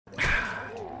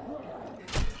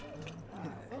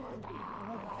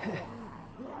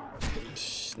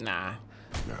Nah.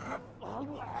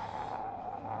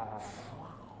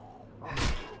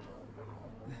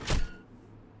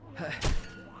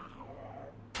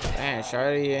 Man,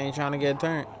 Shawty ain't trying to get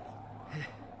turned.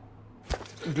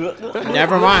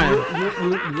 Never mind.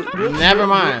 Never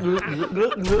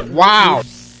mind. Wow.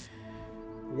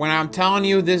 When I'm telling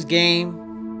you this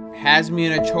game has me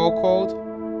in a chokehold,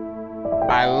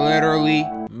 I literally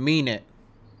mean it.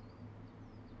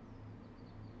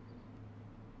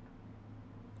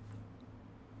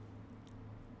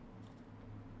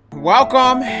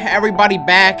 Welcome everybody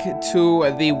back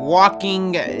to The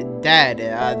Walking Dead.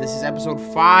 This is episode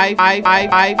 5.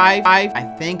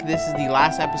 I think this is the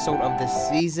last episode of the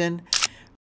season.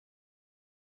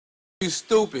 You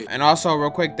stupid. And also,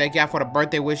 real quick, thank y'all for the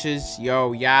birthday wishes.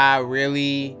 Yo, y'all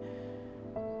really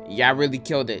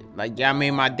killed it. Like, y'all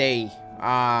made my day.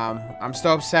 I'm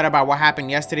still upset about what happened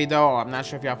yesterday, though. I'm not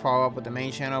sure if y'all follow up with the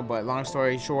main channel, but long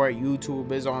story short,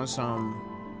 YouTube is on some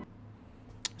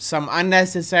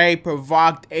unnecessary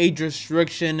provoked age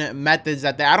restriction methods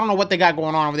that I don't know what they got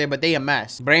going on over there, but they a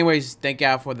mess. But anyways, thank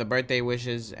y'all for the birthday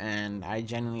wishes, and I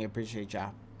genuinely appreciate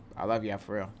y'all. I love y'all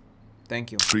for real.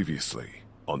 Thank you. Previously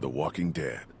on The Walking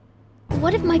Dead.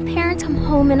 What if my parents come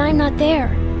home and I'm not there?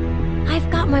 I've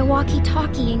got my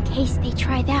walkie-talkie in case they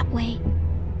try that way.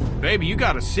 Baby, you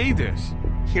gotta see this.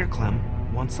 Here, Clem.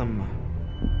 Want some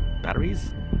batteries?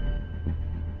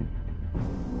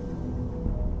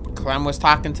 Clem was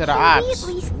talking to the Can we ops. at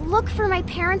least look for my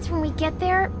parents when we get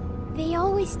there? They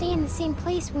always stay in the same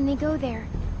place when they go there.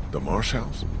 The Marsh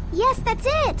House? Yes, that's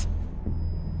it!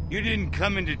 You didn't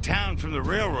come into town from the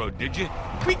railroad, did you?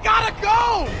 We gotta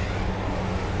go!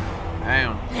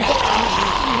 Damn.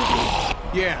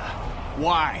 Yeah.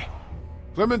 Why?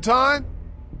 Clementine?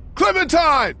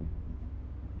 Clementine!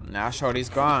 Now Shorty's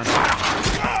gone.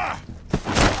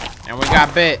 And we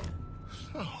got bit.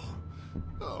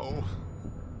 Oh.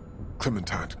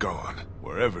 Clementine's gone.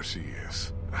 Wherever she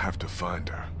is, I have to find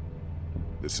her.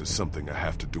 This is something I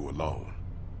have to do alone.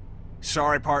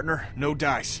 Sorry, partner. No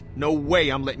dice. No way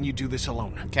I'm letting you do this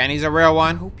alone. Kenny's a real I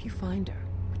one. hope you find her,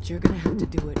 but you're gonna have to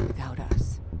do it without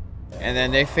us. And then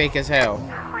they fake as hell.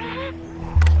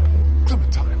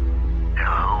 Clementine.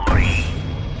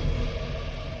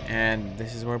 And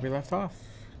this is where we left off.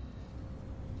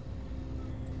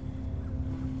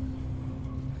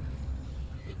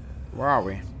 Where are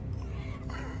we?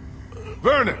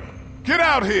 Vernon, get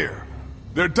out here!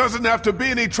 There doesn't have to be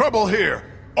any trouble here.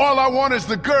 All I want is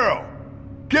the girl.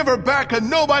 Give her back and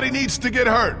nobody needs to get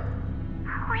hurt.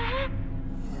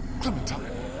 Clementine,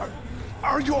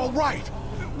 are you all right?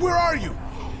 Where are you?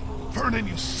 Vernon,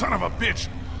 you son of a bitch.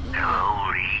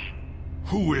 Cody,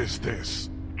 Who is this?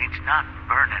 it's not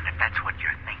Vernon if that's what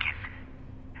you're thinking.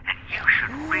 And you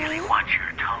should really watch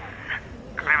your tone.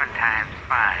 Clementine's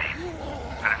fine.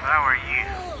 But if I were you,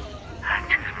 I'd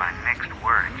choose my next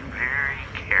words very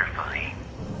carefully.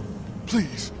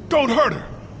 Please, don't hurt her.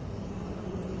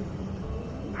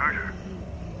 Hurt her?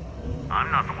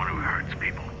 I'm not the one who hurts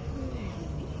people.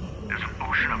 There's an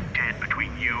ocean of dead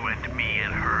between you and me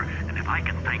and her, and if I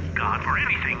can thank God for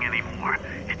anything anymore,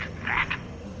 it's that.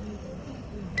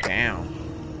 Damn.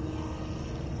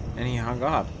 And he hung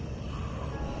up.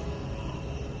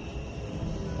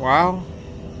 Well,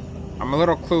 I'm a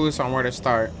little clueless on where to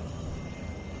start.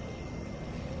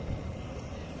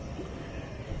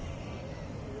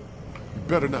 You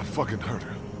better not fucking hurt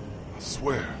her. I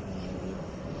swear.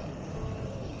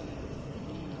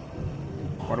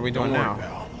 What are we doing Don't now? worry,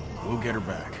 pal. We'll get her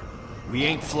back. We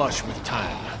ain't flush with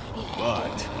time,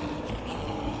 but...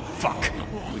 Fuck.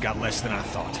 We got less than I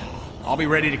thought. I'll be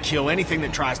ready to kill anything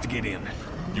that tries to get in.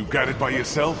 You got it by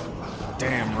yourself?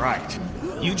 Damn right.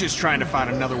 You just trying to find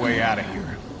another way out of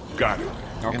here. Got it.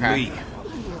 Okay. And Lee,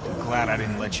 I'm glad I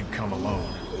didn't let you come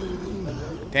alone.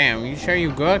 Damn, you sure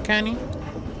you good, Kenny?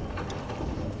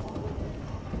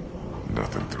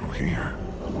 Nothing through here.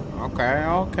 Okay,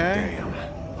 okay.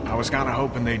 Damn. I was kind of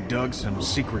hoping they dug some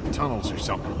secret tunnels or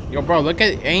something. Yo, bro, look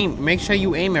at aim. Make sure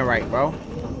you aim it right, bro.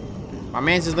 My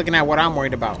man's just looking at what I'm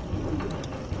worried about.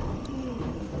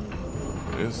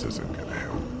 This isn't gonna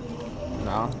help.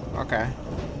 No? Okay.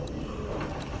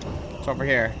 It's over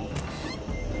here.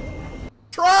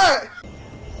 Try it.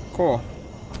 Cool.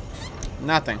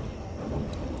 Nothing.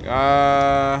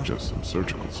 Just some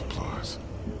surgical supplies.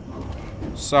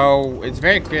 So it's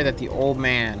very clear that the old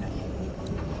man.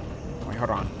 Wait, hold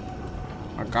on.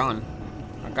 A gun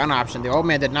option. The old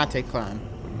man did not take Clem.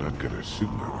 I'm not gonna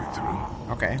shoot my way through.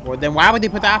 Okay. Well, then why would they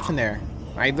put the option there?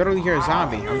 I literally hear a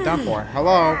zombie. I'm done for.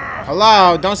 Hello?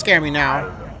 Hello? Don't scare me now.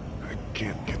 I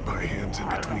can't get my hands in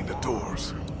between the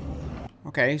doors.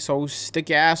 Okay, so stick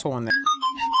your asshole in there.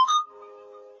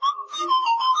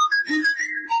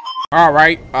 All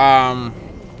right.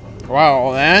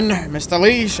 Well then, Mr.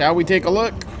 Lee, shall we take a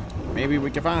look? Maybe we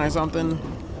can find something.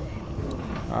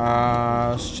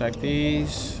 Let's check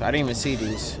these. I didn't even see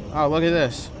these. Oh, look at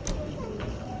this.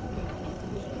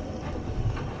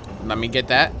 Let me get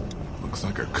that. Looks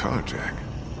like a car jack.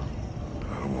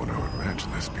 I don't want to imagine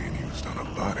this being used on a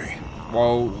body.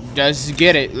 Well, just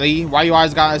get it, Lee. Why you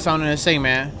always got something to say,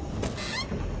 man?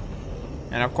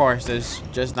 And of course, there's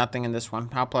just nothing in this one.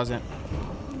 How pleasant.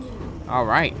 All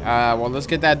right. Well, let's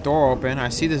get that door open. I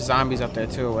see the zombies up there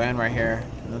too, and right here,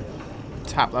 in the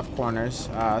top left corners.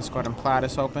 Let's go ahead and pry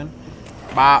this open.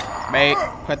 Bop, bait.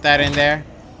 Put that in there.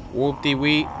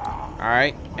 Whoop-de-wheat. All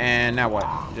right. And now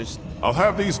what? Just. I'll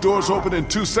have these doors open in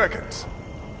 2 seconds.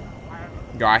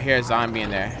 Yo, I hear a zombie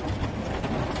in there.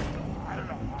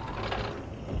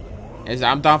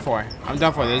 I'm done for. I'm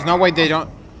done for. There's no way they don't.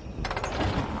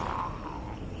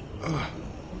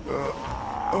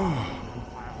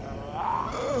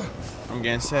 I'm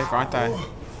getting sick, aren't I?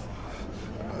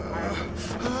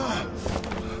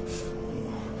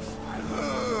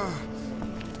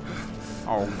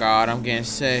 Oh God, I'm getting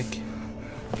sick.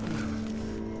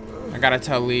 I gotta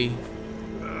tell Lee.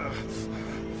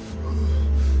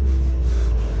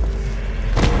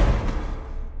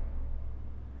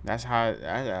 That's how.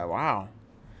 Wow.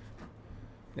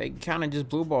 They kind of just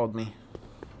blue balled me.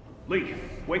 Lee,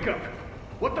 wake up.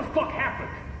 What the fuck happened?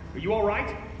 Are you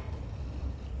alright?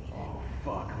 Oh,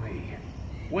 fuck me.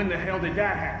 When the hell did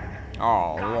that happen?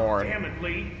 Oh, God Lord. Damn it,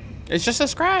 Lee. It's just a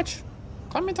scratch.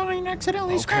 Clementine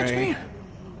accidentally scratched me.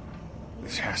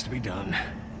 This has to be done.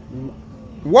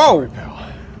 Whoa.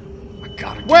 Pal. I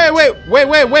gotta Wait.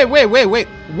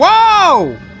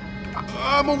 Whoa.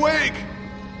 I'm awake.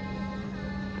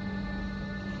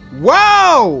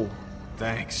 Whoa.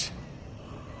 Thanks.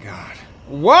 God.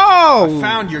 Whoa. I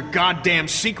found your goddamn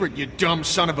secret, you dumb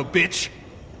son of a bitch.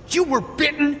 You were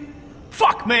bitten?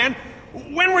 Fuck, man.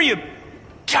 When were you...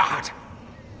 God.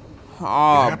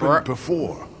 Oh, It happened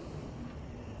before.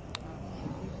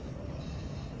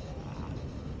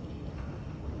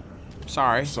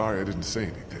 Sorry. Sorry I didn't say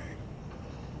anything.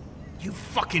 You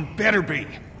fucking better be.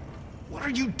 What are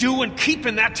you doing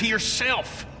keeping that to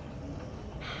yourself?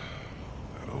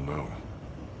 I don't know.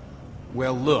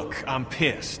 Well, look, I'm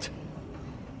pissed.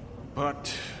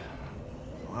 But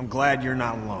I'm glad you're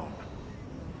not alone.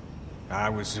 I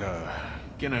was,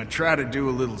 gonna try to do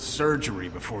a little surgery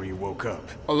before you woke up.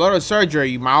 A little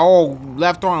surgery. My whole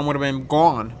left arm would have been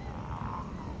gone.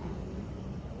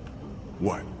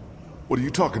 What? What are you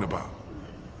talking about?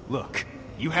 Look,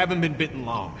 you haven't been bitten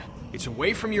long. It's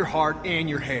away from your heart and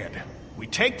your head. We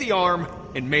take the arm,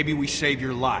 and maybe we save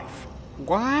your life.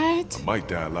 What? Might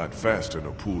die a lot faster in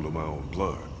a pool of my own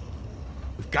blood.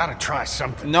 We've got to try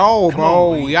something. No, Come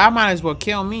bro. on, Lee. Y'all might as well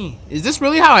kill me. Is this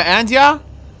really how it ends, y'all?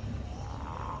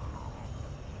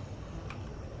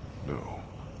 No.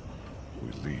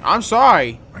 We leave. I'm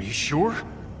sorry. Are you sure?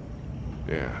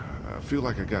 Yeah, I feel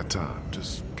like I got time.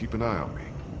 Just keep an eye on me.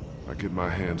 I get my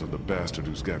hands on the bastard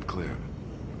who's got Clem.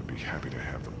 I'd be happy to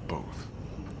have them both.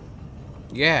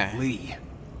 Yeah. Lee,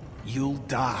 you'll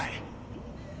die.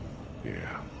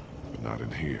 Yeah, but not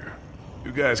in here.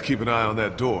 You guys keep an eye on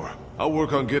that door. I'll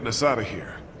work on getting us out of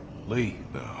here. Lee.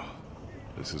 No.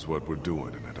 This is what we're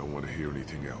doing, and I don't want to hear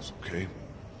anything else, okay?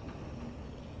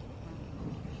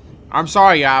 I'm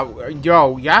sorry, y'all.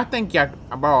 Yo, y'all think y'all...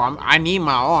 Bro, I need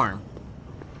my arm.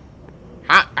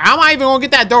 How am I even gonna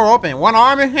get that door open? One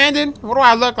arm handed? What do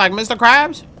I look like, Mr.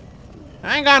 Krabs?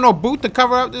 I ain't got no boot to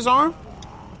cover up this arm.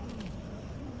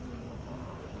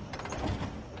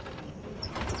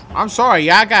 I'm sorry,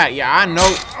 y'all got... Yeah, I know...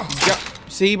 Yo,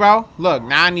 see, bro? Look,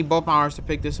 now I need both my arms to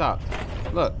pick this up.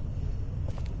 Look.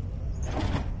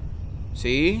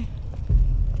 See?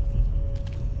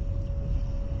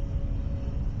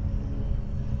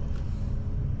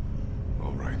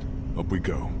 All right, up we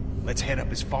go. Let's head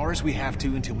up as far as we have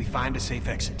to until we find a safe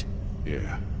exit.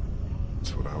 Yeah,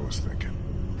 that's what I was thinking.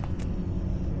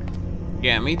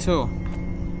 Yeah, me too.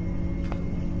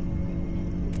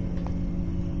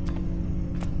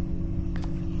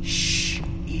 Shh,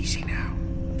 easy now.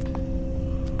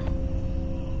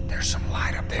 There's some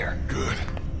light up there. Good.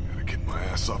 Gotta get my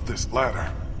ass off this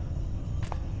ladder.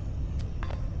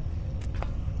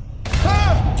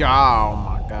 Oh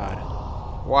my god.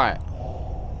 What?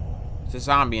 It's a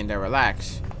zombie in there,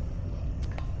 relax.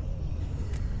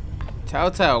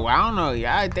 Telltale, I don't know.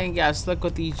 I think y'all slick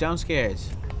with these jump scares.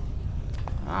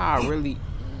 Ah, really?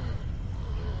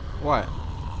 What?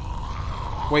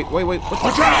 Wait, what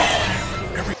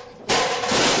the?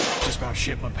 Just about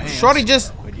shit my pants. Shorty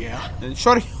just... But yeah.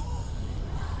 Shorty...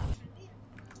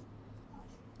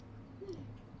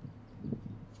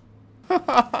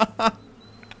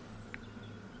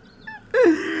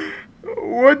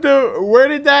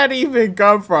 did that even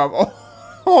come from?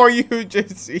 Or you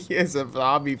just see as a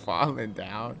zombie falling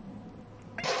down?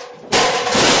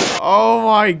 Oh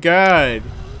my god.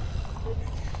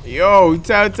 Yo,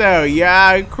 Telltale,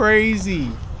 yeah, crazy.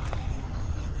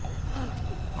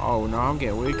 Oh no, I'm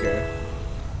getting weaker.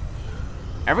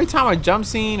 Every time a jump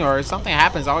scene or something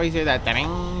happens, I always hear that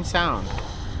ding sound.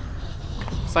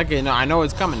 It's like, you know, I know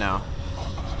it's coming now.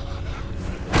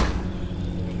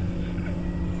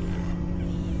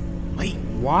 Lee.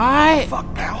 What?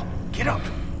 Fuck, pal. Get up.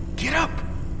 Get up.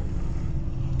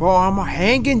 Bro, I'm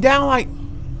hanging down like...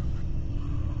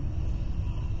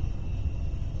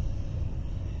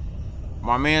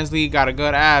 My man's Lee got a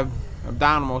good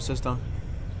abdominal system.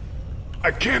 I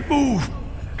can't move.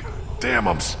 God damn,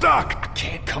 I'm stuck. I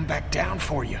can't come back down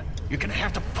for you. You're gonna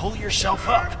have to pull yourself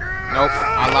up. Nope,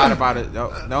 I lied about it.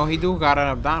 No, he do got an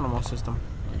abdominal system.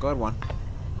 A good one.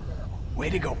 Way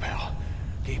to go, pal.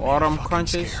 Gave me a Autumn fucking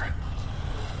crunches. scare.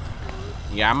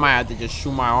 Yeah, I might have to just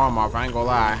shoot my arm off. I ain't gonna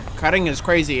lie. Cutting is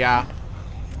crazy, y'all.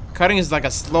 Cutting is like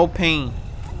a slow pain.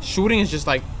 Shooting is just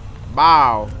like,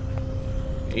 bow.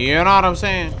 You know what I'm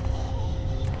saying?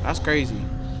 That's crazy.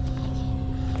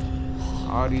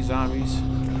 All these zombies.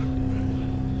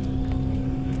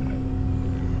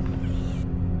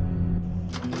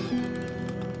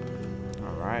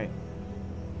 All right.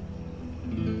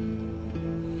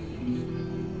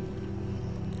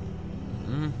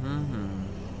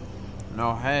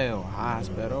 No help,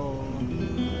 hospital.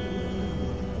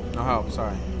 No help,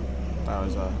 sorry. That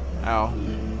was L.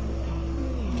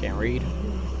 Can't read.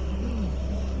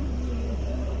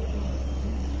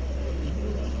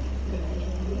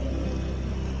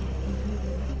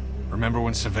 Remember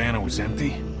when Savannah was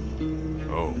empty?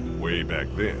 Oh, way back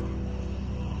then.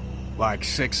 Like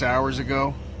 6 hours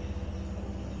ago?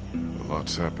 A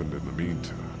lot's happened in the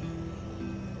meantime.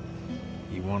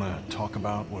 You wanna talk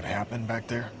about what happened back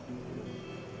there?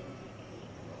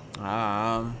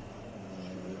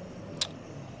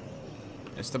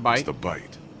 It's the bite. It's the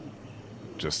bite.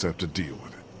 Just have to deal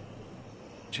with it.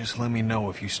 Just let me know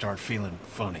if you start feeling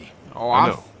funny. Oh, I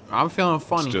know. I'm feeling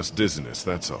funny. It's just dizziness,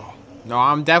 that's all. No,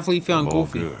 I'm definitely feeling All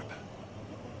goofy. good.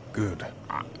 Good.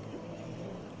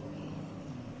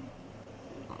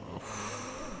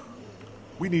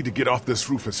 We need to get off this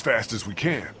roof as fast as we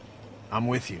can. I'm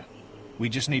with you. We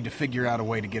just need to figure out a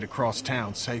way to get across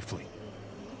town safely.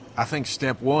 I think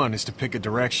step one is to pick a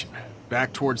direction.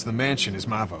 Back towards the mansion is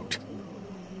my vote.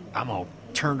 I'm all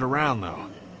turned around, though.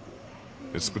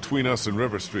 It's between us and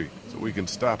River Street, so we can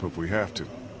stop if we have to.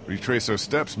 Retrace our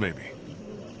steps, maybe.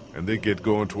 And then get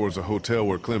going towards the hotel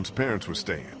where Clem's parents were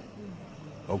staying.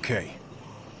 Okay.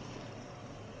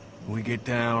 We get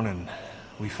down and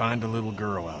we find a little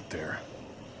girl out there.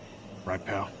 Right,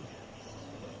 pal?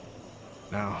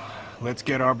 Now, let's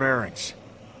get our bearings.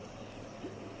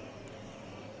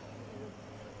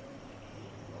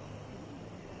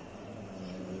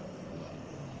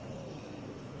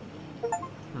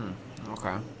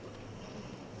 Okay.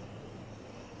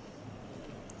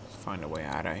 Let's find a way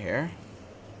out of here.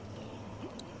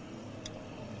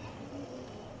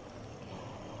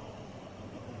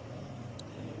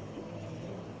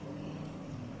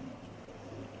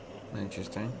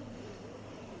 Interesting.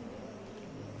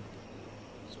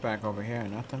 It's back over here,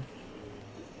 nothing.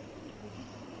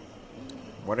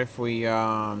 What if we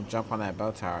jump on that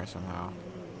bell tower somehow?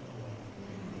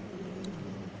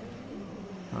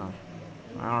 Huh.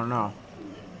 I don't know.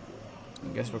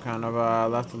 I guess we're kind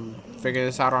of left to figure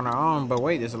this out on our own, but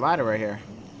wait, there's a ladder right here.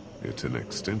 It's an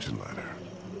extension ladder.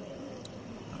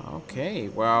 Okay,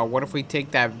 well, what if we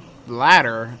take that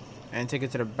ladder and take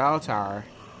it to the bell tower?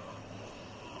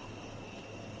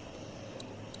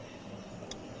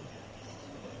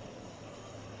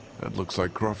 That looks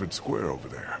like Crawford Square over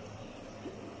there.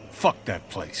 Fuck that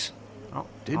place. Oh,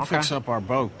 Did okay. fix up our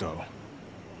boat, though.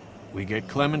 We get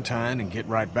Clementine and get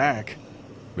right back.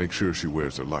 Make sure she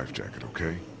wears her life jacket,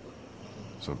 okay?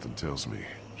 Something tells me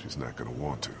she's not gonna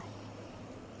want to.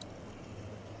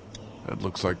 That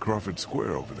looks like Crawford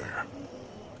Square over there.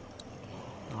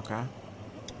 Okay.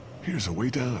 Here's a way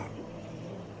down.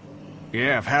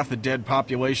 Yeah, if half the dead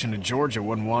population of Georgia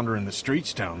wasn't wandering the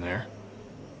streets down there.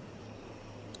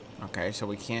 Okay, so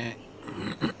we can't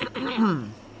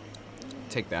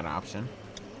take that option.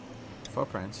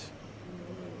 Footprints.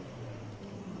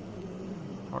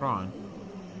 Hold on.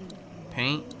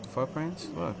 Paint, footprints,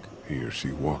 look. He or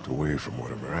she walked away from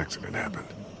whatever accident happened.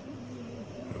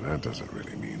 Well, that doesn't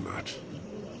really mean much.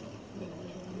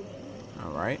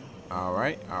 Alright,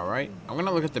 alright, alright. I'm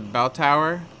gonna look at the bell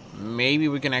tower. Maybe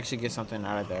we can actually get something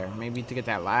out of there. Maybe to get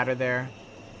that ladder there.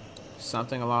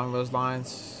 Something along those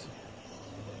lines.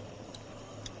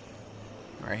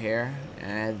 right here,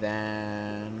 and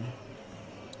then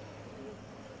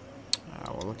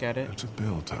we'll look at it. It's a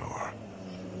bell tower,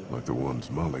 like the ones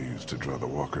Molly used to draw the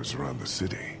walkers around the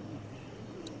city.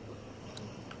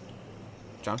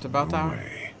 Jump the bell No tower?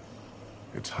 way.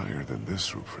 It's higher than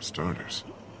this roof for starters.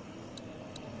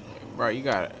 Bro, you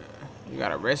gotta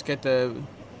risk it to,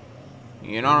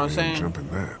 you know what I'm saying? Jumping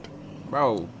that.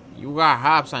 Bro, you got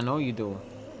hops, I know you do.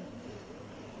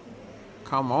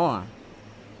 Come on.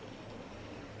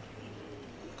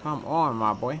 Come on,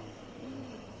 my boy.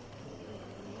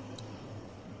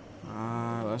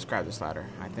 Let's grab this ladder.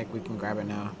 I think we can grab it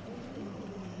now.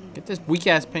 Get this weak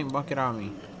ass paint bucket on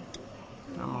me.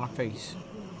 On my face.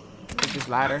 Take this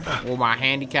ladder with my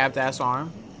handicapped ass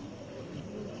arm.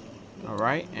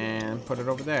 Alright, and put it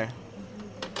over there.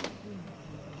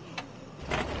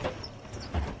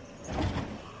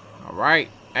 Alright.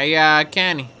 Hey,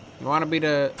 Kenny, you wanna be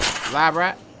the lab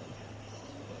rat?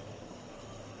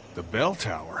 The bell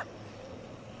tower?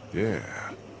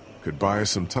 Yeah. Could buy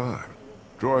us some time.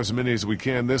 Draw as many as we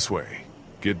can this way.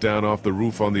 Get down off the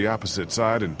roof on the opposite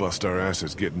side and bust our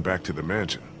asses getting back to the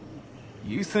mansion.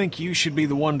 You think you should be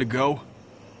the one to go?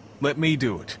 Let me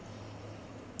do it.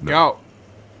 Go.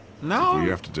 No. We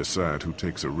have to decide who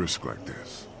takes a risk like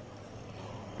this.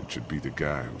 It should be the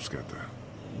guy who's got the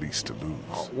least to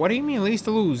lose. What do you mean least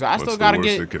to lose? I What's still the gotta worst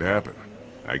get. that could happen?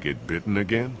 I get bitten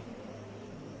again?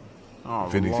 Oh,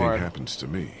 If anything Lord. happens to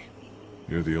me,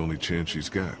 you're the only chance she's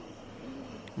got.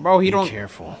 Bro, he Be don't.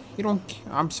 careful. He don't.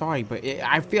 I'm sorry, but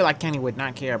I feel like Kenny would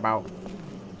not care about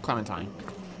Clementine.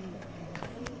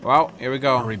 Well, here we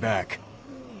go. Hurry back.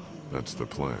 That's the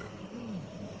plan.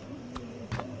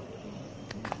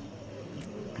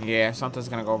 Yeah, something's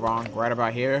gonna go wrong right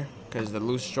about here, cause the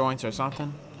loose joints or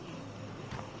something.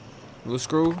 Loose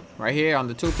screw right here on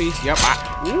the two-piece. Yep.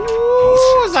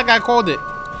 Ooh, it's like I called it.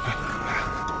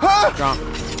 Jump.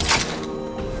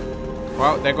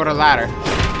 Well, there go the ladder.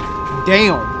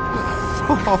 Damn.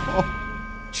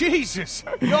 Jesus!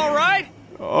 You alright?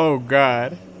 Oh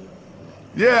God.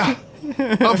 Yeah,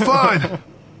 I'm fine.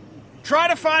 Try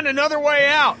to find another way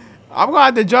out. I'm gonna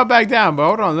have to jump back down, but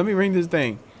hold on, let me ring this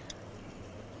thing.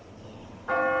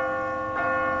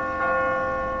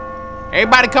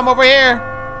 Everybody come over here.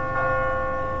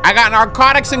 I got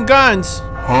narcotics and guns.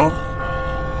 Huh?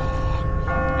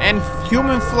 And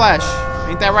human flesh.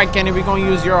 Ain't that right, Kenny? We gonna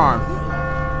use your arm.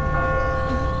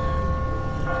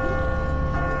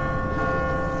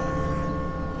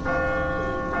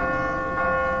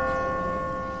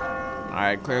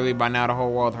 Alright, clearly by now the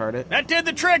whole world heard it. That did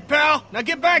the trick, pal. Now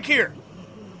get back here.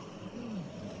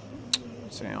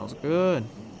 Sounds good.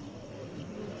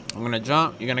 I'm gonna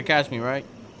jump. You're gonna catch me, right?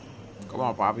 Come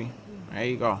on, Poppy. There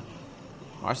you go.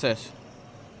 Watch this.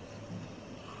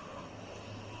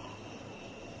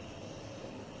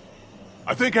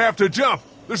 I think I have to jump.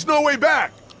 There's no way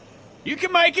back. You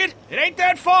can make it. It ain't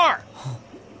that far.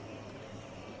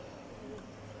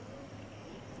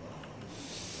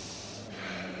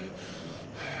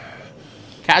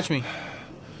 Catch me.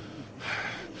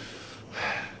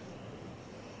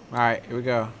 Alright, here we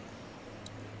go.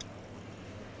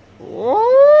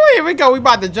 Ooh, here we go. We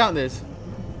about to jump this.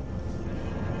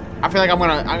 I feel like I'm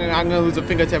gonna lose a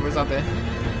fingertip or something.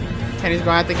 Kenny's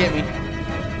gonna have to get me.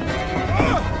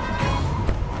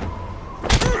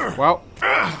 Well,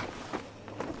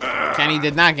 Kenny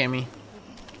did not get me.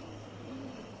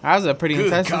 That was a pretty Good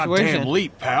intense goddamn situation.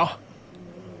 leap, pal.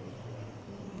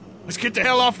 Let's get the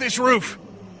hell off this roof.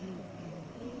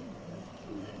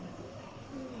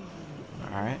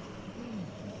 All right.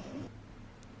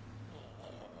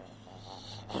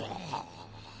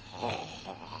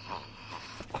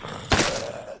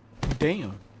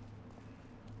 Damn.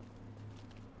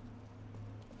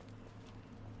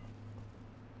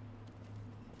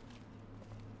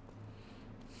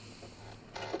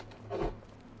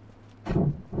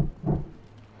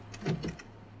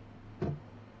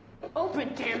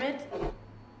 Open, damn it!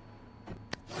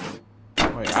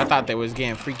 Wait, I thought they was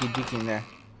getting freaky deaky in there.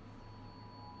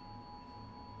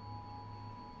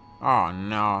 Oh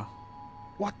no.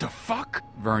 What the fuck?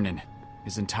 Vernon,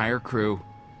 his entire crew,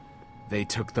 they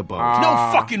took the boat.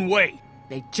 No fucking way.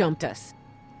 They jumped us.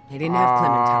 They didn't have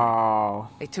Clementine. Oh.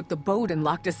 They took the boat and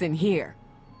locked us in here.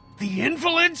 The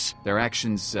invalids? Their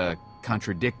actions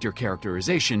contradict your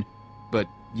characterization, but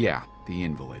yeah, the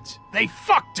invalids. They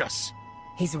fucked us.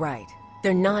 He's right.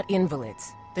 They're not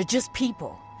invalids. They're just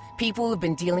people. People who've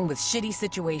been dealing with shitty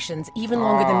situations even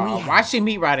longer than we have. Why's she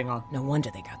meat riding on? No wonder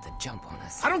they got the jump on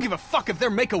us. I don't give a fuck if their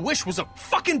make-a-wish was a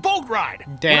fucking boat ride.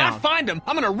 Damn. When I find them,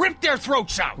 I'm gonna rip their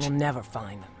throats out. We'll never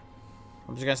find them.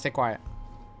 I'm just gonna stay quiet.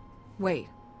 Wait,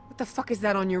 what the fuck is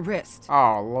that on your wrist?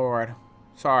 Oh Lord.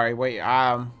 Sorry, wait,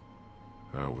 I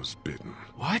was bitten.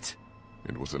 What?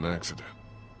 It was an accident.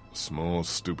 A small,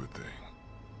 stupid thing.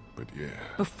 But yeah,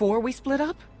 Before we split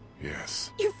up?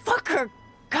 yes. You fucker!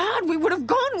 God, we would have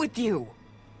gone with you!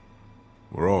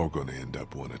 We're all gonna end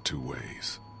up one of two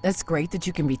ways. That's great that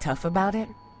you can be tough about it,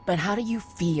 but how do you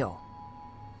feel?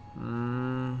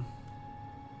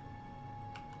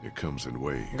 It comes in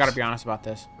waves. I gotta be honest about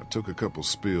this. I took a couple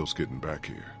spills getting back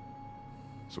here.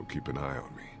 So keep an eye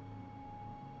on me.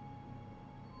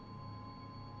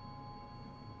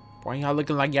 Why y'all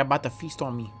looking like y'all about to feast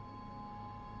on me?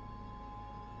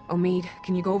 Omid,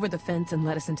 can you go over the fence and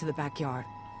let us into the backyard?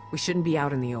 We shouldn't be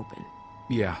out in the open.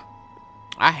 Yeah.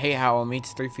 I hate how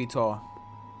Omid's 3 feet tall.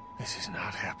 This is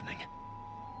not happening.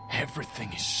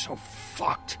 Everything is so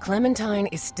fucked. Clementine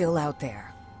is still out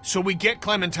there. So we get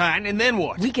Clementine, and then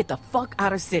what? We get the fuck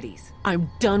out of cities. I'm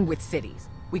done with cities.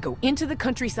 We go into the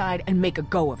countryside and make a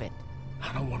go of it.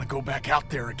 I don't want to go back out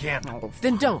there again.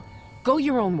 Then don't. Go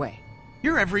your own way.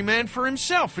 You're every man for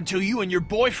himself until you and your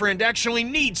boyfriend actually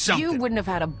need something. You wouldn't have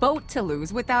had a boat to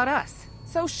lose without us.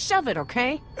 So shove it,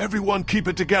 okay? Everyone keep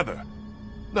it together.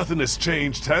 Nothing has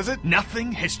changed, has it?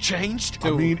 Nothing has changed? I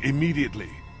mean,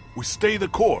 immediately. We stay the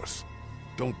course.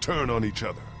 Don't turn on each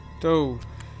other. Dude,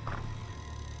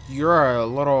 you're a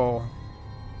little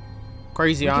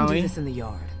crazy, We can aren't do we? this in the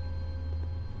yard.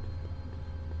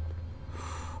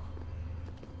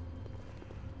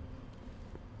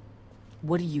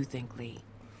 What do you think, Lee?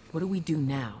 What do we do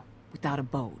now, without a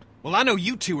boat? Well, I know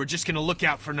you two are just gonna look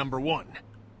out for number one.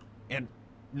 And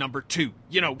number two.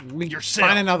 You know, yourself.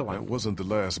 Find another That one. wasn't the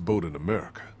last boat in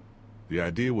America. The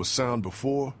idea was sound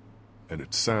before, and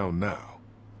it's sound now.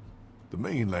 The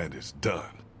mainland is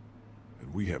done,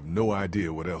 and we have no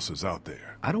idea what else is out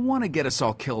there. I don't want to get us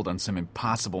all killed on some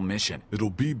impossible mission. It'll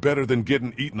be better than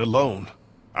getting eaten alone.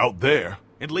 Out there.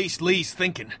 At least Lee's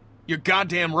thinking. You're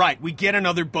goddamn right. We get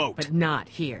another boat. But not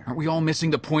here. Aren't we all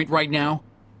missing the point right now?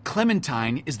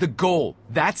 Clementine is the goal.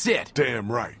 That's it.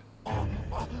 Damn right.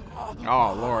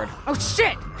 Oh, Lord. Oh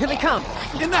shit! Here they come!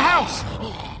 In the house!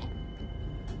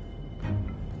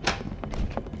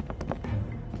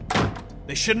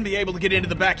 They shouldn't be able to get into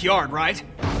the backyard, right?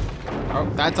 Oh,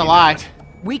 that's a lie.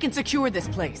 We can secure this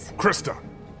place. Krista,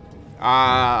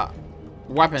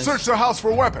 Weapons. search the house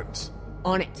for weapons.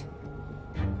 On it.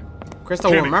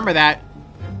 Crystal will Kenny. remember that.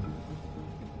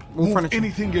 Move furniture.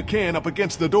 anything you can up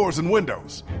against the doors and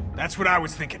windows. That's what I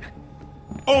was thinking.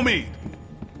 Omid!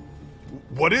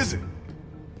 What is it?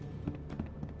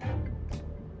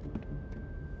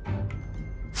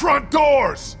 Front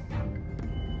doors!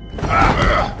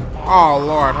 Oh,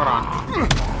 Lord, hold on.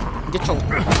 Get your...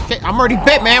 Okay, I'm already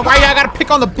bit, man. Why y'all gotta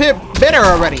pick on the bitter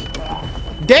already?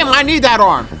 Damn, I need that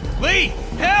arm. Lee,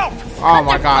 help! Oh,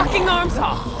 my God. Fucking arms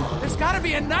off! There's gotta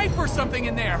be a knife or something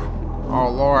in there. Oh,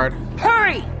 Lord.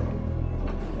 Hurry!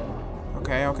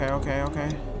 Okay.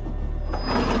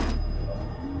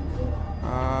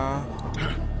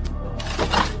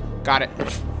 Got it.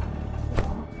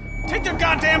 Take their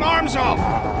goddamn arms off!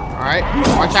 Alright.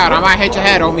 Watch out. I might hit your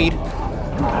head, Omid.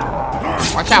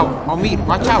 Watch out. Omid,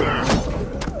 watch out.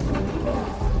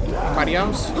 Anybody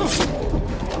else?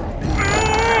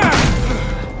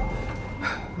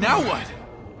 Now what?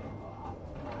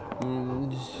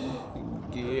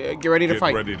 Yeah, get ready to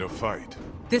fight. Get ready to fight.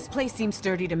 This place seems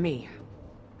sturdy to me.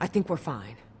 I think we're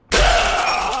fine. Shorty,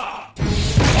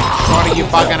 you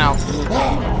bugging out.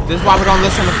 This is why we don't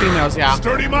listen to females, y'all.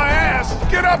 Sturdy my ass!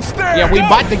 Get upstairs! Yeah, we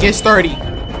about to get sturdy.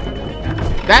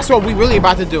 That's what we really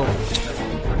about to do.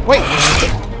 Wait.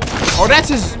 Oh, that's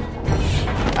his...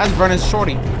 That's Vernon's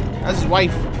shorty. That's his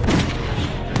wife.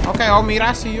 Okay, Omid,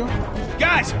 I see you.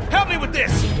 Guys, help me with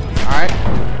this! Alright.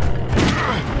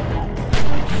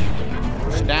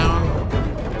 Push down.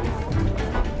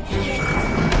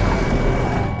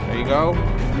 There you go.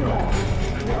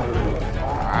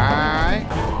 Alright.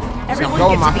 Everyone go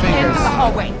get with my to the end fingers. of the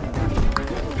hallway.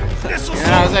 This'll You know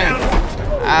what I'm slow saying?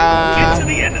 down. Get to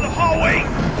the end of the hallway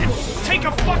and take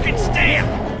a fucking stand!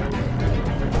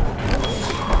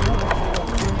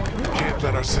 Can't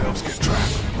let ourselves get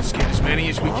trapped. Let's get as many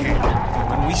as we can.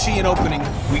 When we see an opening,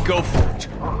 we go for it.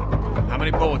 How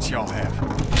many bullets y'all have?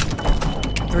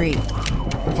 3.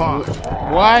 5.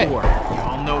 What?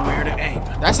 Y'all know where to aim.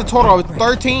 That's a total of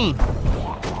 13.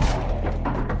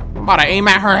 I'm about to aim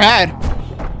at her head.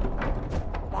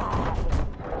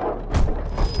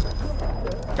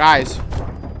 Guys.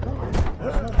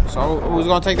 So, who's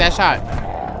gonna take that shot?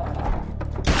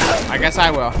 I guess I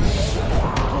will.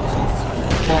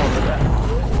 Boom.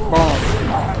 Boom.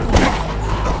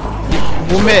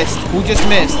 Who missed? Who just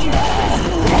missed?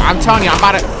 I'm telling you, I'm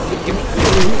out of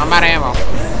ammo.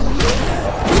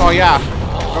 Oh, yeah.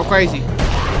 Go crazy.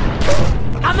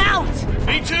 I'm out!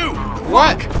 Me too!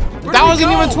 What? That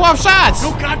wasn't even 12 shots!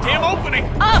 No goddamn opening!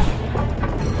 Up!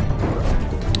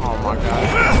 Oh my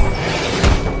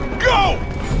god. Go!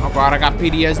 Oh god, I got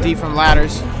PTSD from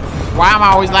ladders. Why am I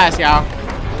always last, y'all?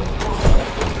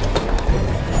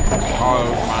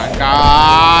 Oh my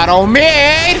god. Oh,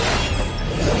 mid!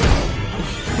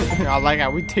 I like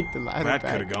how we take the ladder That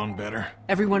back. could have gone better.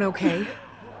 Everyone okay?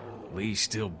 Lee's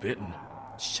still bitten.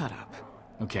 Shut up.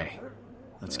 Okay,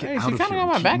 let's get Hey, out she of kinda here got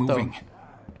my and back, keep though. moving.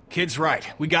 Kid's right.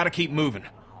 We gotta keep moving.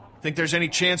 Think there's any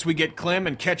chance we get Clem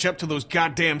and catch up to those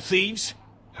goddamn thieves?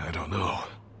 I don't know.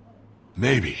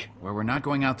 Maybe. Where we're not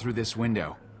going out through this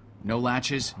window. No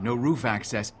latches, no roof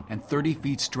access, and 30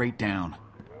 feet straight down.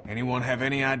 Anyone have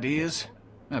any ideas?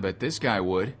 I bet this guy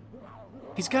would.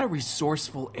 He's got a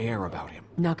resourceful air about him.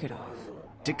 Knock it off.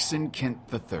 Dixon Kent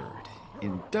III.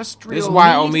 Industrial. This is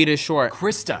why lead? Omid is short.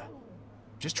 Krista.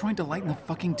 Just trying to lighten the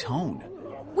fucking tone.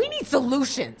 We need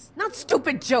solutions, not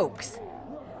stupid jokes.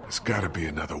 There's gotta be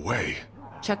another way.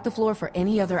 Check the floor for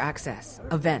any other access.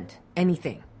 A vent.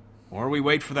 Anything. Or we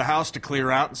wait for the house to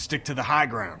clear out and stick to the high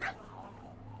ground.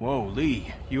 Whoa,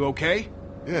 Lee, you okay?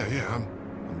 Yeah,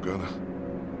 I'm gonna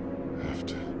have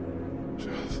to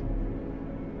just...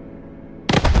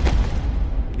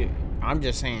 Yeah, I'm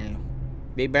just saying.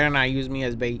 They better not use me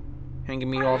as bait. Hanging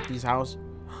me off these houses.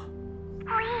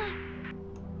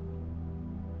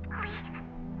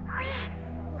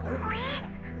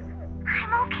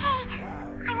 I'm okay.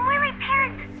 I'm with my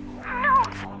parents.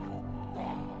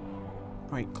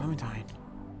 No. Wait, Clementine.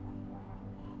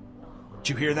 Did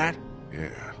you hear that?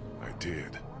 Yeah, I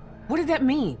did. What did that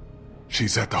mean?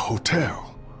 She's at the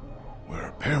hotel, where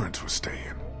her parents were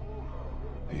staying.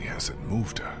 He hasn't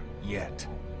moved her. Yet.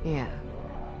 Yeah.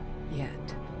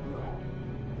 Yet.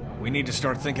 We need to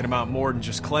start thinking about more than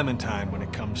just Clementine when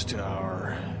it comes to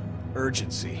our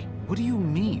urgency. What do you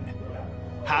mean?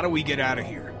 How do we get out of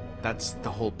here? That's the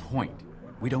whole point.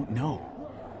 We don't know.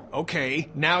 Okay,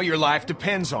 now your life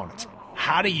depends on it.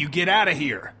 How do you get out of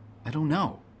here? I don't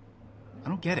know. I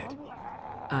don't get it.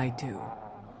 I do.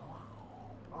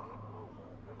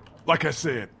 Like I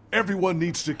said, everyone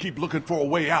needs to keep looking for a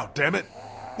way out, damn it.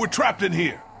 We're trapped in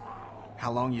here.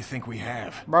 How long you think we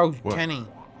have? Bro, What? Kenny.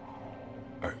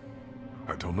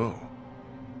 I don't know.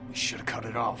 We should have cut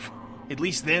it off. At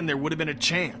least then there would have been a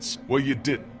chance. Well, you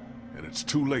didn't, and it's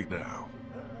too late now.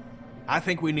 I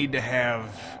think we need to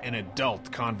have an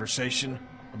adult conversation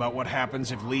about what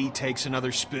happens if Lee takes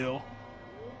another spill.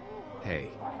 Hey,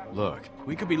 look.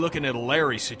 We could be looking at a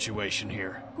Larry situation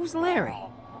here. Who's Larry?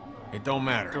 It don't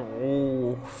matter.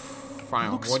 Oh,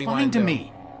 fine. Looks What do you fine want to do?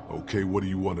 me. Okay, what do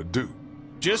you want to do?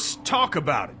 Just talk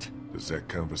about it. Does that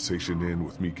conversation end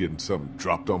with me getting something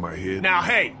dropped on my head? Now,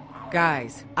 hey!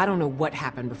 Guys, I don't know what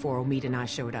happened before Omid and I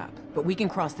showed up, but we can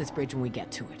cross this bridge when we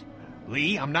get to it.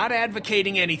 Lee, I'm not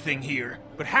advocating anything here,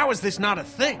 but how is this not a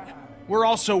thing? We're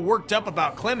all so worked up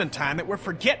about Clementine that we're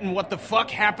forgetting what the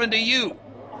fuck happened to you.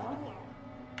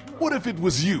 What if it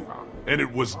was you, and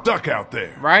it was Duck out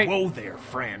there? Right? Whoa there,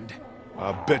 friend.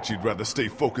 I bet you'd rather stay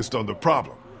focused on the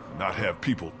problem, not have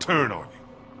people turn on you.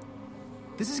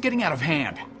 This is getting out of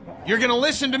hand. You're gonna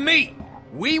listen to me.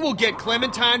 We will get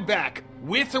Clementine back,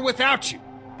 with or without you,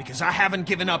 because I haven't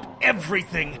given up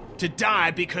everything to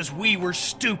die because we were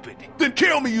stupid. Then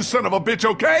kill me, you son of a bitch,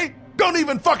 okay? Don't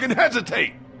even fucking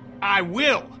hesitate! I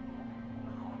will.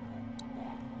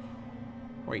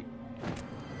 Wait.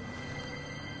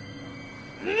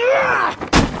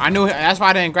 I knew it. That's why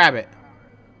I didn't grab it.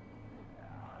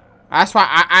 That's why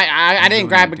I didn't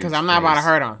grab it because I'm not about to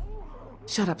hurt him.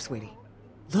 Shut up, sweetie.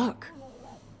 Look.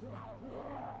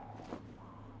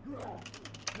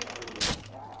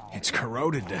 It's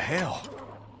corroded to hell.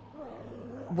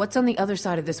 What's on the other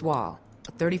side of this wall?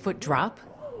 A 30-foot drop?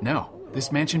 No,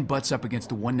 this mansion butts up against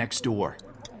the one next door.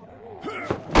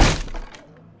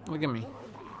 Look at me.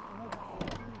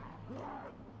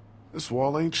 This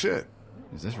wall ain't shit.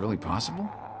 Is this really possible?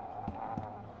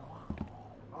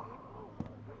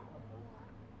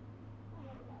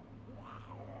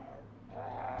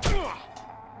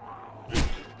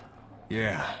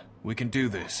 Yeah, we can do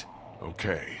this.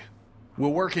 Okay.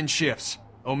 We'll work in shifts.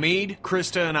 Omid,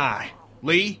 Krista, and I.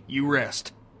 Lee, you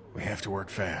rest. We have to work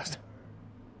fast.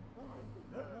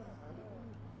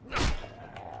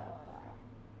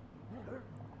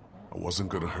 I wasn't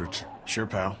gonna hurt you. Sure,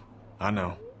 pal. I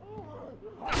know.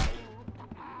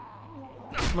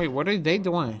 Wait, what are they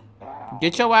doing?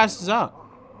 Get your asses up.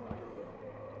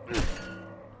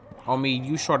 Oh, me,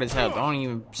 you short as hell. Don't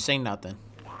even say nothing.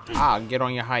 Ah, get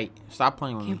on your height. Stop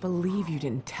playing with me. Can't believe you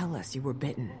didn't tell us you were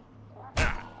bitten.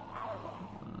 I'm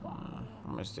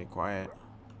gonna stay quiet.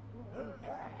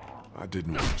 I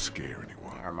didn't want to scare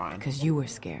anyone. Never mind. Because you were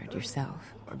scared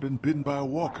yourself. I'd been bitten by a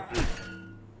walker.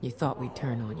 You thought we'd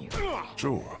turn on you.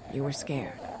 Sure. You were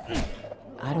scared.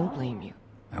 I don't blame you.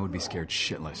 I would be scared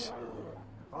shitless.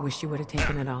 Wish you would have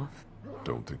taken it off.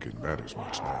 Don't think it matters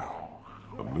much now.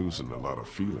 I'm losing a lot of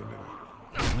feeling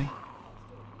in it. Really?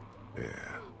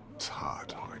 Yeah, it's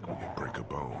hot, like when you break a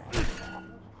bone.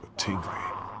 But tingly,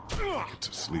 like it's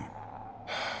asleep.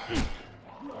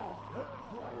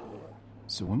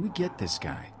 So when we get this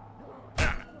guy,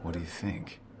 what do you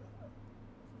think?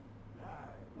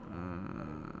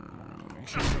 I'm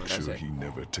sure he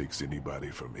never takes anybody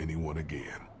from anyone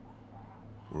again.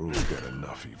 World's got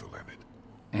enough evil in it.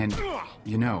 And,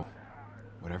 you know,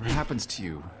 whatever happens to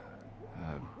you,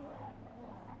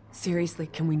 Seriously,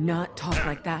 can we not talk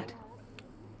like that?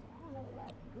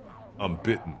 I'm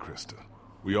bitten, Krista.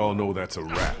 We all know that's a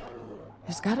wrap.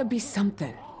 There's gotta be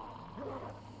something.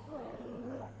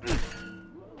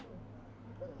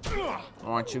 I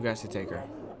want you guys to take her.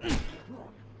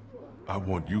 I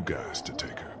want you guys to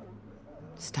take her.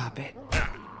 Stop it.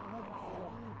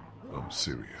 I'm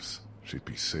serious. She'd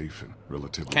be safe and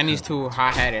relatively Kenny's happy. too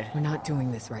hot-headed. We're not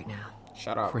doing this right now.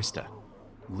 Shut up. Krista,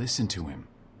 listen to him.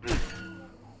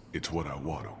 It's what I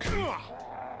want, okay?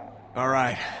 All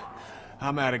right.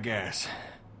 I'm out of gas.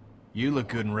 You look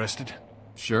good and rested.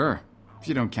 Sure, if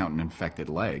you don't count an infected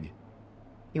leg.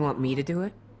 You want me to do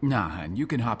it? Nah, and you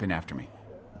can hop in after me.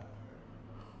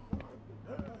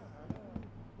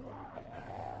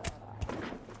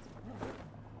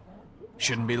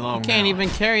 Shouldn't be long Can't now. even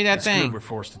carry that Us thing. We're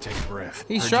forced to take a breath.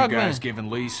 He's Heard struggling. you guys giving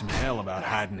Lee some hell about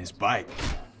hiding his bike.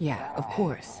 Yeah, of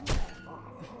course.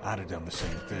 I'd have done the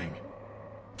same thing.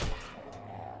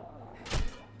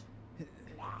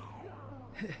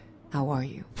 How are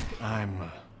you? I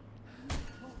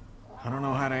don't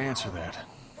know how to answer that.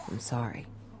 I'm sorry.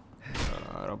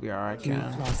 It'll be alright, You've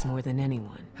Ken. lost more than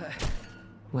anyone.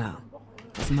 Well,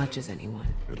 as much as anyone.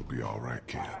 It'll be all right,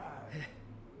 kid.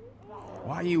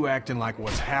 Why are you acting like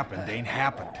what's happened ain't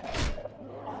happened?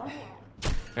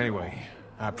 Anyway,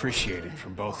 I appreciate it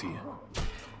from both of you.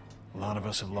 A lot of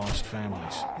us have lost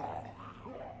families.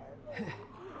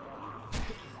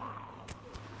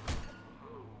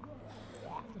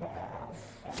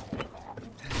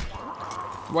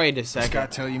 Wait a Does second.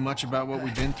 Scott tell you much about what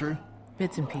we've been through?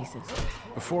 Bits and pieces.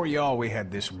 Before y'all, we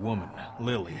had this woman,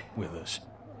 Lily, with us.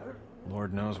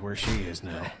 Lord knows where she is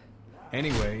now.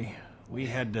 Anyway, we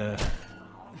had to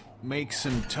make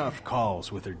some tough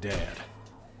calls with her dad.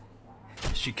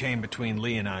 She came between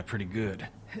Lee and I pretty good.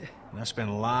 And I spent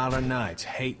a lot of nights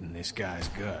hating this guy's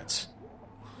guts.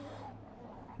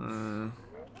 I'm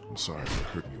sorry for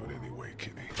hurting you in any way,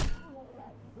 Kenny.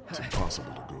 It's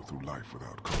impossible to go through life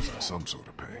without causing some sort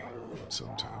of pain.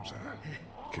 Sometimes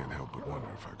I can't help but wonder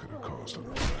if I could have caused a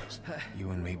little less. You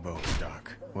and me both,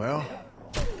 Doc. Well,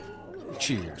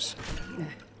 cheers.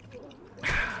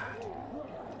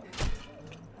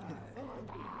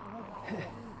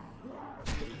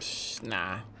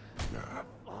 Nah. Nah.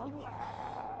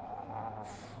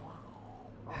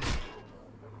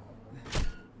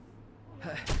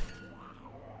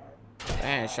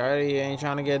 Man, Shorty ain't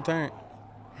trying to get turned.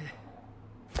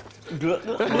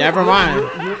 Never mind.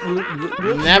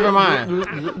 Never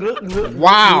mind.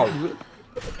 Wow.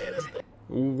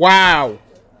 Wow.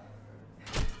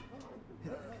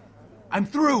 I'm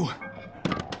through!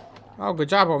 Oh, good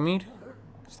job, Omid.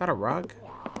 Is that a rug?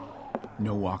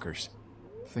 No walkers.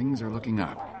 Things are looking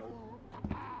up.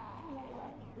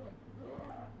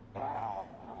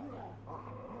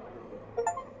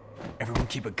 Everyone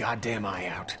keep a goddamn eye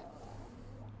out.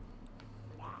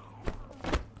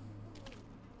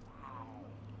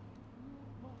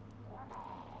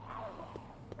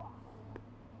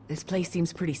 This place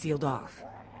seems pretty sealed off.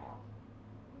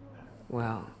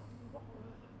 Well,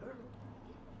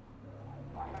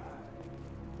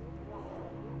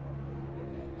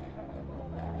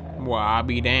 Well, I'll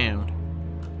be damned.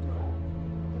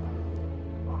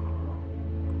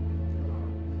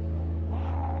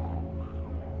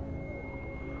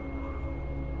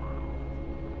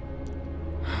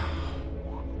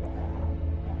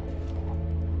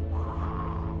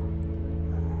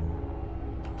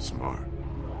 Smart.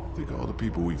 Think of all the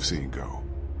people we've seen go.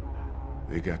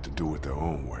 They got to do it their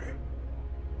own way.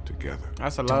 Together.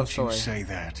 That's a love Don't story. you say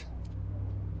that.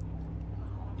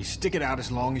 You stick it out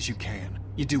as long as you can.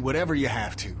 You do whatever you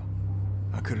have to.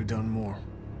 I could have done more.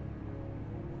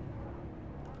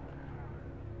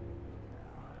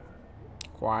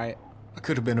 Quiet. I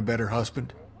could have been a better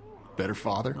husband, better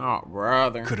father, Oh,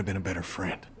 brother. could have been a better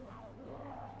friend.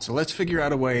 So let's figure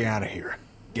out a way out of here.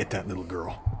 Get that little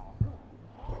girl.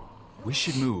 We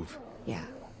should move. yeah.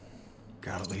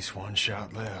 Got at least one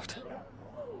shot left.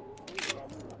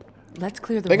 Let's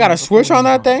clear the They got a road switch before on we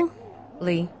that move thing?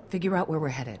 Lee, figure out where we're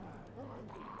headed.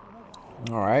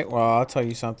 Alright, well, I'll tell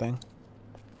you something.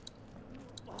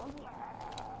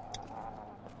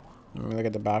 Let me look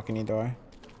at the balcony door.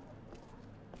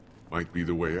 Might be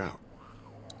the way out.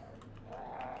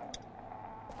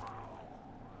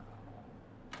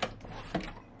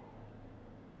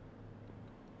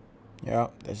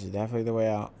 Yep, this is definitely the way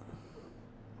out.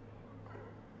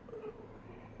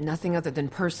 Nothing other than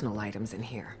personal items in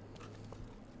here.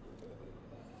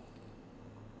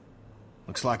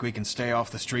 Looks like we can stay off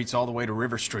the streets all the way to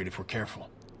River Street if we're careful.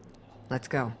 Let's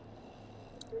go.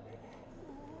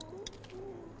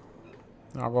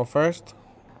 I'll go first.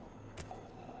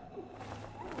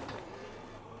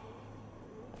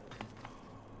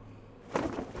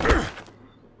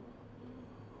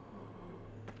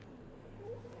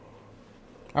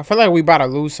 I feel like we about to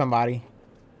lose somebody.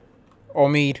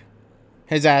 Omid.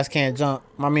 His ass can't jump.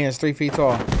 My man's 3 feet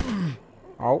tall.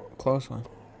 Oh, close one.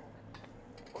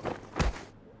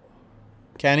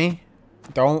 Kenny?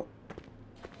 Don't.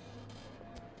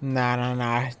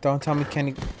 Nah. Don't tell me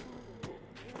Kenny.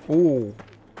 Ooh.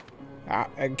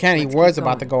 Kenny Let's was keep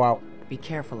about to going. go out. Be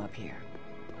careful up here.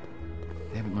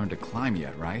 They haven't learned to climb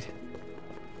yet, right?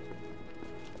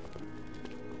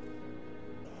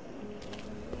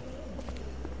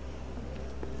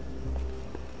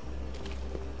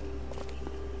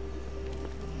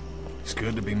 It's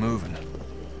good to be moving.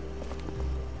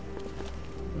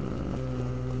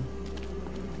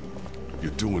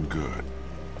 You're doing good.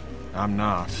 I'm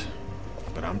not,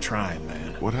 but I'm trying,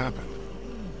 man. What happened?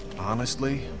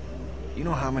 Honestly, you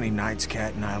know how many nights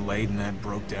Kat and I laid in that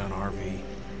broke-down RV?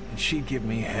 And she'd give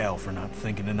me hell for not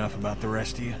thinking enough about the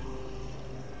rest of you.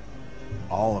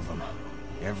 All of them.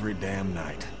 Every damn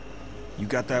night. You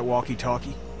got that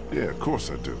walkie-talkie? Yeah, of course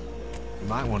I do. You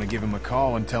might want to give him a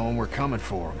call and tell him we're coming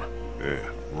for him. Yeah,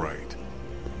 right.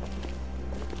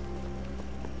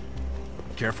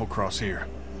 Careful cross here.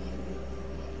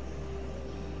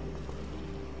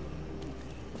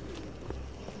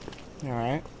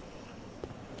 Alright.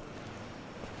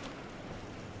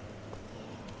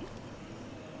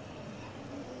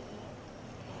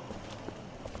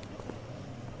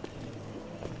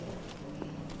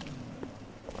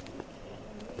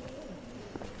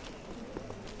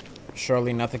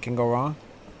 Surely nothing can go wrong.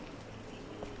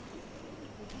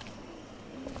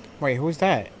 Wait, who's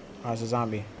that? Oh, it's a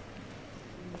zombie.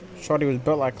 Shorty was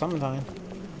built like Clementine.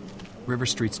 River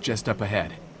Street's just up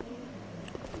ahead.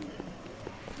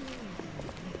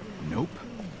 Nope.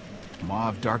 Maw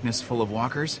of darkness full of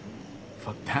walkers?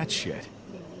 Fuck that shit.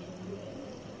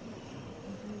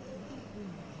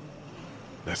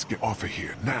 Let's get off of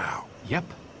here now. Yep,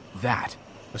 that.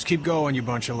 Let's keep going, you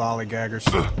bunch of lollygaggers.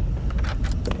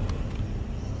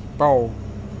 Bro.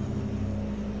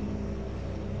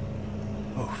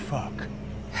 Oh, fuck.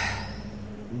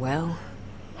 Well,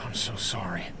 I'm so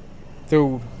sorry.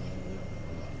 Dude.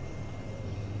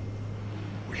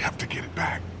 We have to get it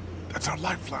back. That's our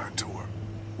lifeline to her.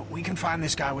 But we can find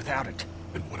this guy without it.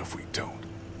 And what if we don't?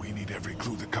 We need every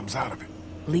clue that comes out of it.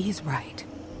 Lee's right.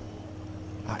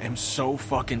 I am so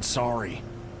fucking sorry.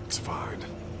 It's fine.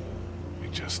 We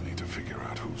just need to figure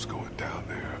out who's going down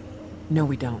there. No,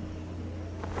 we don't.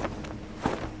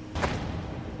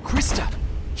 Krista!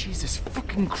 Jesus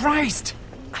fucking Christ!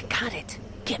 I got it.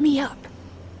 Get me up.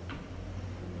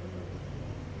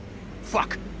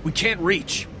 Fuck! We can't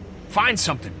reach. Find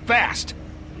something, fast!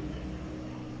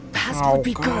 Fast Oh, would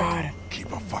be God.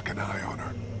 Keep a fucking eye on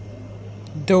her.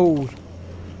 Dude.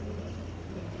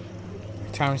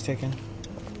 Time's ticking.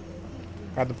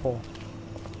 Grab the pole.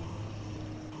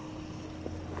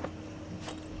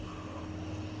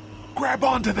 Grab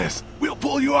onto this. We'll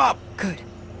pull you up. good. Good.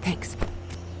 Thanks.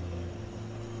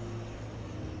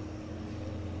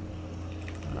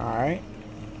 Alright.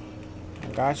 I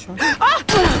got you.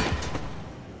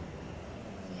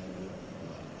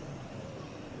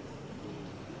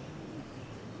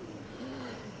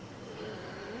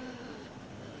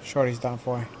 Shorty's done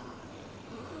for.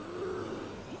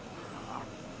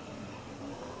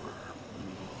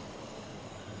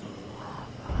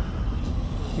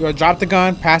 You gonna drop the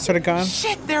gun, pass her the gun?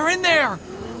 Shit, they're in there!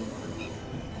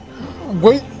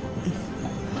 Wait.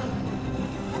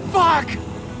 Fuck!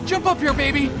 Jump up here,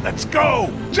 baby! Let's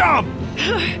go. Jump.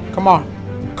 Come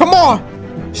on. Come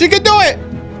on! She can do it!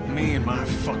 Me and my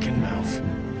fucking mouth.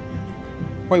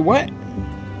 Wait, what?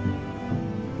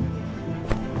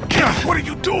 God, what are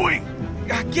you doing?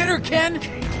 Get her, Ken!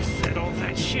 Said all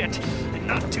that shit and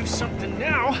not do something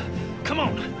now. Come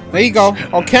on. There you go.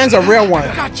 Oh, Ken's a real one.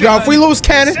 Gotcha. Yo, if we lose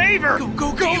Ken, Save her! Go,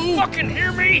 go, Do you go! fucking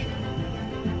hear me?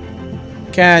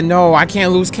 No, I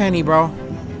can't lose Kenny, bro.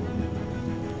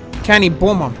 Kenny,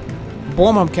 boom him.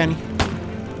 Boom him, Kenny.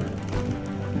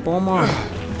 Boom him.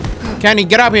 Kenny,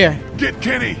 get up here. Get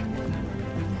Kenny!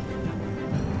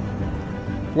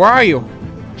 Where are you?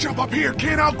 Jump up here,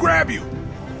 Ken, I'll grab you!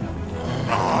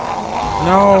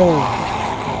 No.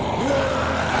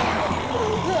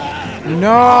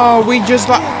 No, we just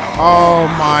like... Oh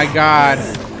my god.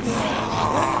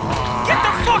 Get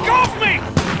the fuck off me!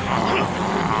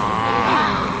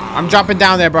 I'm dropping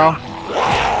down there, bro.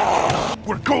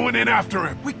 We're going in after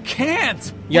him! We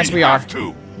can't! Yes, we are. Have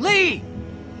to! Lee!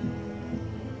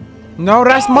 No,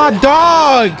 that's my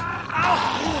dog!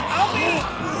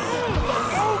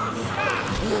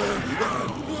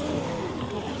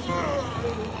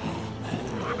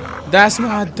 That's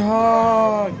my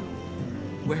dog!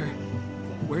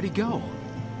 Where'd he go?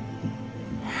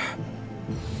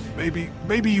 Maybe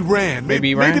he ran. Maybe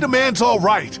he ran? Maybe the man's all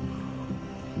right.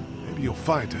 Maybe he'll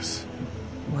find us.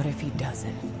 What if he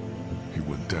doesn't? He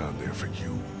went down there for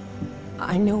you.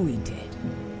 I know he did.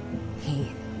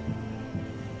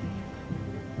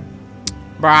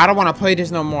 Bro, I don't want to play this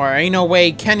no more. Ain't no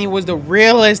way. Kenny was the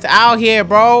realest out here,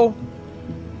 bro.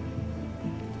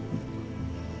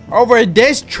 Over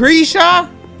this Trisha?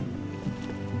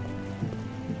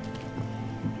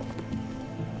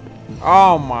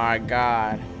 Oh my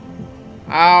god.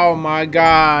 Oh my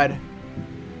god.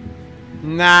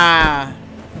 Nah.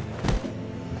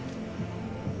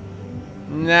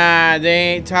 Nah,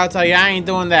 they ain't. Telltale, y'all ain't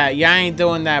doing that. Y'all ain't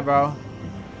doing that, bro.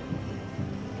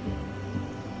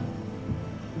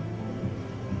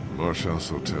 Marchand's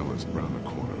Hotel is around the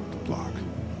corner of the block.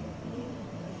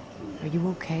 Are you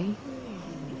okay?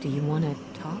 Do you want to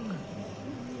talk?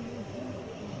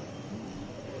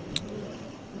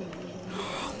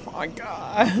 Oh my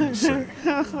god. We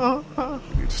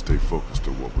need to stay focused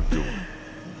on what we're doing.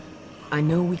 I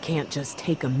know we can't just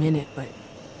take a minute, but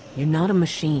you're not a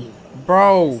machine.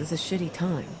 Bro. This is a shitty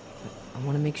time. I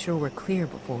want to make sure we're clear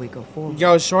before we go forward.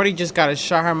 Yo, Shorty just gotta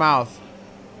shut her mouth.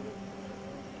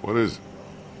 What is it?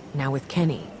 Now with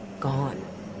Kenny gone,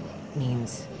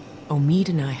 means Omid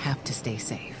and I have to stay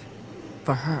safe.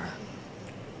 For her.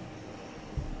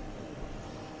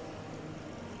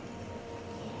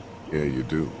 Yeah, you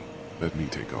do. Let me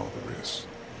take all the risks.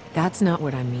 That's not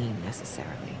what I mean,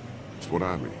 necessarily. It's what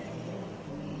I mean.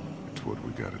 It's what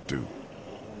we gotta do.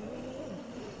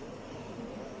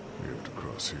 We have to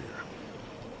cross here.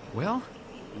 Well,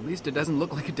 at least it doesn't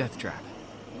look like a death trap.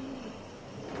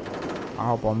 I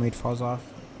hope Omid falls off.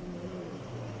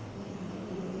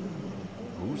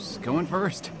 Who's going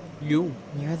first? You.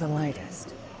 You're the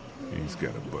lightest. He's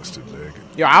got a busted leg.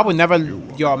 Yo, I would never.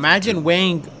 Yo, imagine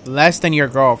weighing less than your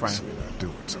girlfriend.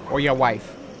 Or your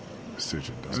wife.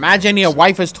 Imagine your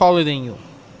wife is taller than you.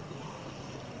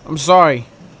 I'm sorry.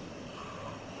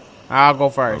 I'll go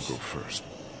first. I'll go first.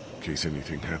 In case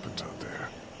anything happens out there.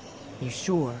 You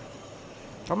sure?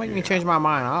 Don't make me change my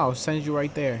mind. I'll send you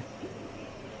right there.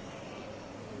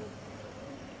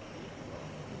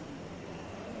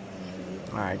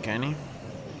 Alright, Kenny.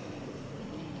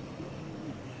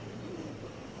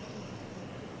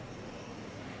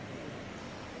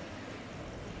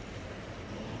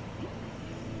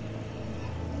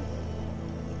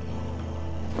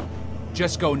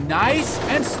 Just go nice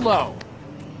and slow.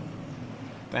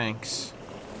 Thanks.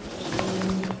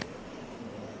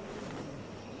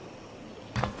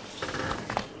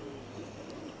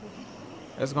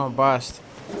 It's gonna bust.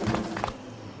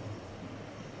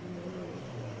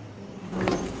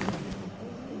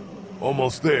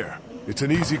 Almost there. It's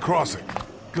an easy crossing.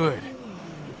 Good.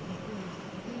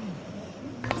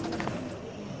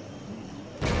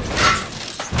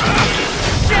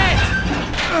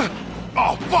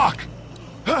 Oh, fuck!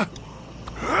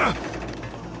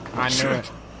 I knew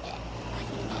it.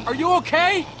 Are you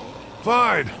okay?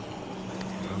 Fine.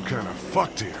 I'm kind of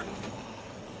fucked here.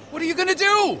 What are you gonna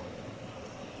do?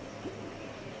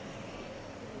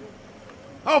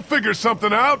 I'll figure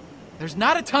something out. There's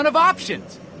not a ton of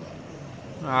options.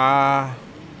 Ah.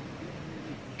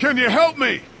 Can you help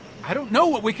me? I don't know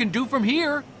what we can do from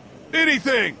here.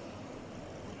 Anything.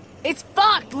 It's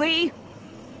fucked, Lee.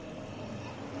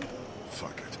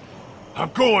 Fuck it.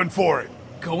 I'm going for it.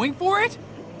 Going for it?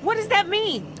 What does that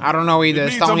mean? I don't know either. It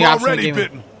It's means the only I'm option already they gave me.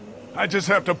 bitten. I just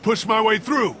have to push my way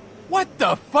through. What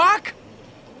the fuck?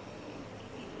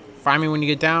 Find me when you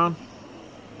get down.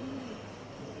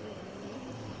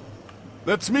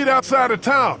 Let's meet outside of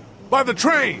town, by the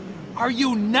train. Are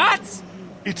you nuts?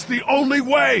 It's the only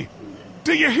way.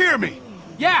 Do you hear me?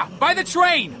 Yeah, by the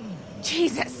train.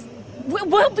 Jesus.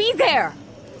 We'll be there.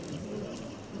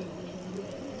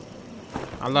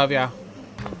 I love ya.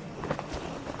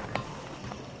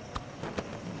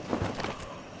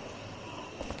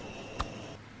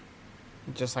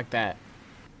 Just like that.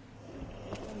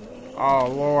 Oh,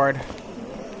 Lord.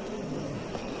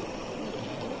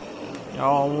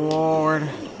 Oh, Lord.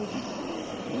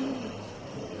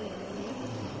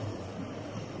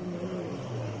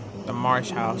 The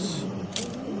Marsh house.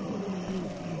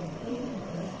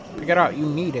 Pick it up. You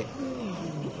need it.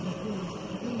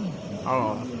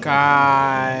 Oh,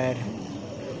 God.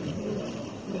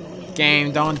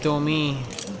 Game, don't do me.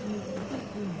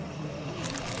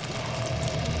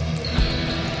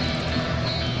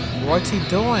 What's he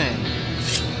doing?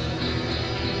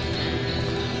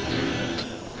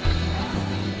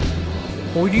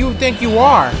 Who do you think you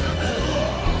are?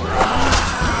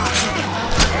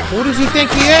 Who does he think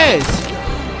he is?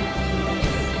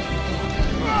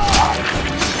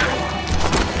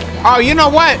 Oh, you know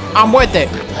what? I'm with it.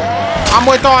 I'm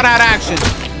with all that action.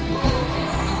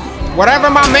 Whatever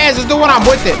my man's is doing, I'm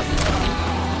with it.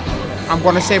 I'm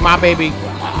gonna save my baby.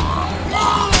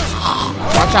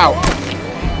 Watch out.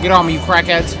 Get on me, you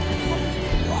crackheads.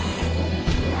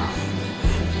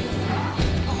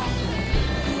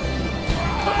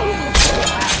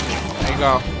 There you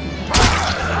go.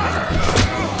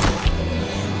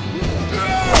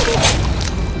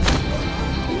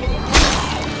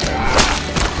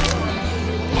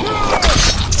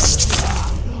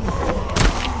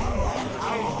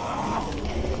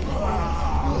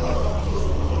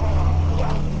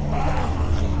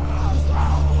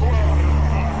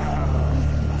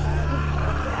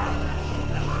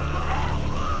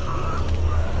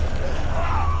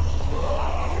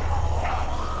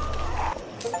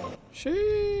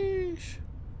 Sheesh.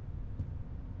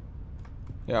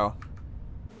 Yo.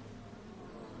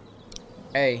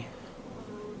 Hey.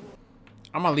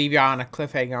 I'm gonna leave y'all on a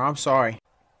cliffhanger. I'm sorry.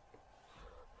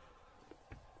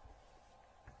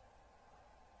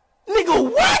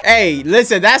 Nigga, what? Hey,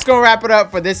 listen, that's gonna wrap it up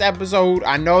for this episode.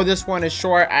 I know this one is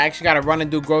short. I actually gotta run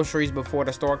and do groceries before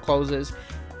the store closes.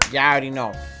 Y'all already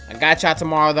know. I got y'all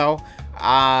tomorrow, though.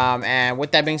 And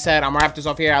with that being said, I'm gonna wrap this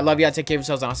off here. I love y'all. Take care of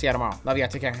yourselves, and I'll see y'all tomorrow. Love y'all.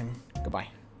 Take care. Goodbye.